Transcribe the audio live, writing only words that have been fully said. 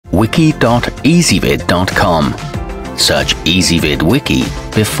wiki.ezvid.com. Search Ezvid Wiki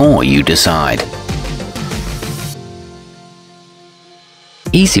before you decide.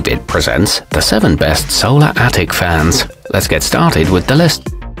 Ezvid presents the 7 best solar attic fans. Let's get started with the list.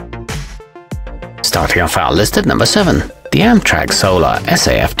 Starting off our list at number 7. The Amtrak Solar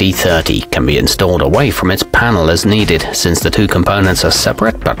SAFD30 can be installed away from its panel as needed, since the two components are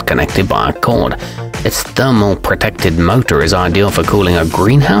separate but connected by a cord. Its thermal protected motor is ideal for cooling a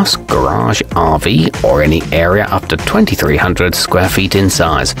greenhouse, garage, RV, or any area up to 2,300 square feet in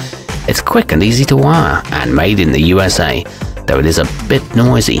size. It's quick and easy to wire, and made in the USA, though it is a bit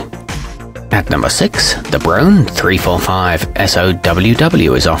noisy. At number 6, the broan 345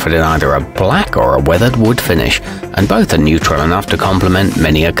 SOWW is offered in either a black or a weathered wood finish, and both are neutral enough to complement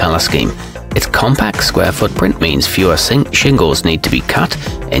many a color scheme. Its compact square footprint means fewer shingles need to be cut,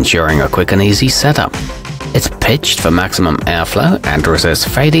 ensuring a quick and easy setup. It's pitched for maximum airflow and resists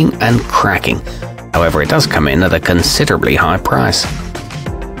fading and cracking. However, it does come in at a considerably high price.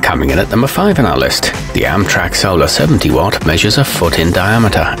 Coming in at number 5 on our list, the Amtrak Solar 70-watt measures a foot in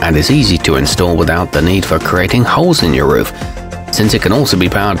diameter and is easy to install without the need for creating holes in your roof. Since it can also be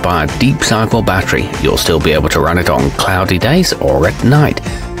powered by a deep cycle battery, you'll still be able to run it on cloudy days or at night.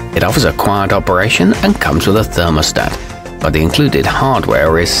 It offers a quiet operation and comes with a thermostat, but the included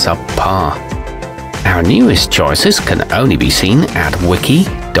hardware is subpar. Our newest choices can only be seen at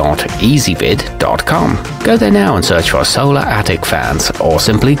wiki.ezvid.com. Go there now and search for solar attic fans, or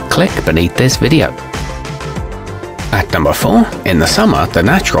simply click beneath this video. At number 4, in the summer, the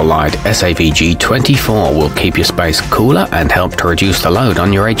Natural Light SAVG24 will keep your space cooler and help to reduce the load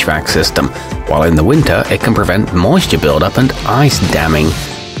on your HVAC system, while in the winter it can prevent moisture buildup and ice damming.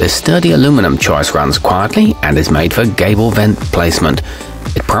 This sturdy aluminum choice runs quietly and is made for gable vent placement.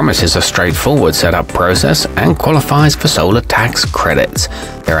 It promises a straightforward setup process and qualifies for solar tax credits.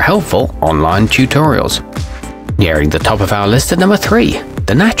 There are helpful online tutorials. Nearing the top of our list at number 3,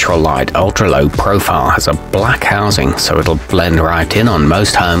 the Natural Light Ultra Low Profile has a black housing, so it'll blend right in on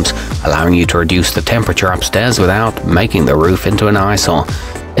most homes, allowing you to reduce the temperature upstairs without making the roof into an eyesore.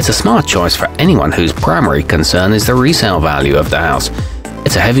 It's a smart choice for anyone whose primary concern is the resale value of the house.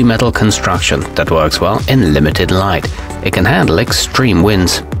 It's a heavy metal construction that works well in limited light. It can handle extreme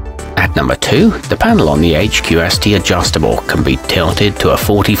winds. At number 2, the panel on the hqst adjustable can be tilted to a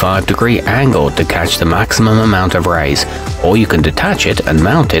 45-degree angle to catch the maximum amount of rays, or you can detach it and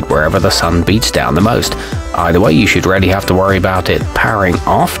mount it wherever the sun beats down the most. Either way, you should rarely have to worry about it powering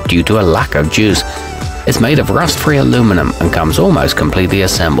off due to a lack of juice. It's made of rust-free aluminum and comes almost completely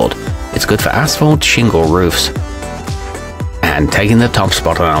assembled. It's good for asphalt shingle roofs. And taking the top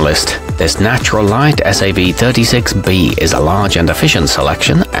spot on our list, this Natural Light SAV36B is a large and efficient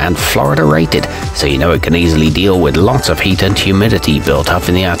selection and Florida rated, so you know it can easily deal with lots of heat and humidity built up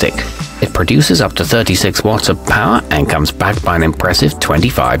in the attic. It produces up to 36 watts of power and comes backed by an impressive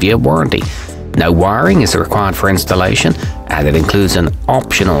 25-year warranty. No wiring is required for installation, and it includes an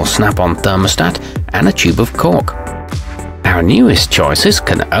optional snap-on thermostat and a tube of cork. Our newest choices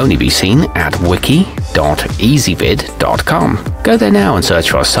can only be seen at wiki.ezvid.com. Go there now and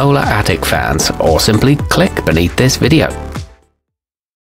search for solar attic fans, or simply click beneath this video.